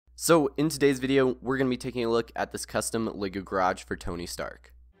So in today's video, we're going to be taking a look at this custom Lego garage for Tony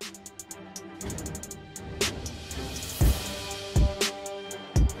Stark.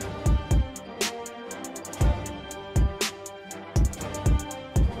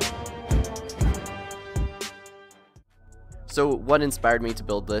 So what inspired me to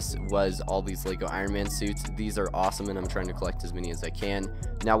build this was all these Lego Ironman suits. These are awesome and I'm trying to collect as many as I can.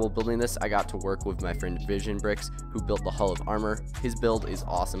 Now while building this, I got to work with my friend Vision Bricks, who built the Hull of Armor. His build is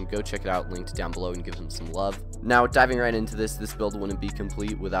awesome. Go check it out, linked down below, and give him some love. Now diving right into this build wouldn't be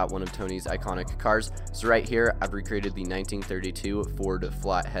complete without one of Tony's iconic cars. So right here, I've recreated the 1932 Ford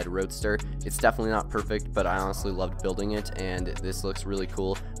Flathead Roadster. It's definitely not perfect, but I honestly loved building it, and this looks really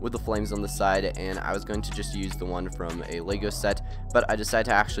cool with the flames on the side, and I was going to just use the one from a Lego set, but I decided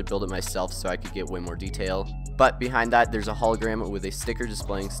to actually build it myself so I could get way more detail. But behind that, there's a hologram with a sticker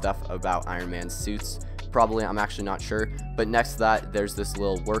displaying stuff about Iron Man's suits. Probably, I'm actually not sure. But next to that, there's this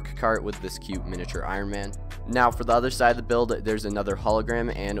little work cart with this cute miniature Iron Man. Now for the other side of the build, there's another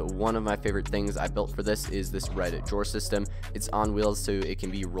hologram, and one of my favorite things I built for this is this red drawer system. It's on wheels so it can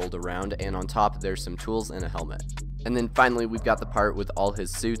be rolled around, and on top there's some tools and a helmet. And then finally, we've got the part with all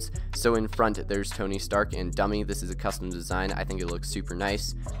his suits. So in front, there's Tony Stark and Dummy. This is a custom design. I think it looks super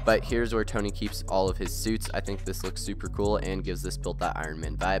nice. But here's where Tony keeps all of his suits. I think this looks super cool and gives this build that Iron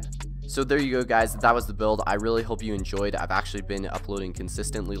Man vibe. So there you go, guys. That was the build. I really hope you enjoyed. I've actually been uploading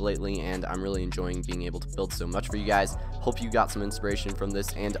consistently lately, and I'm really enjoying being able to build so much for you guys. Hope you got some inspiration from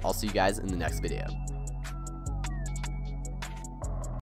this, and I'll see you guys in the next video.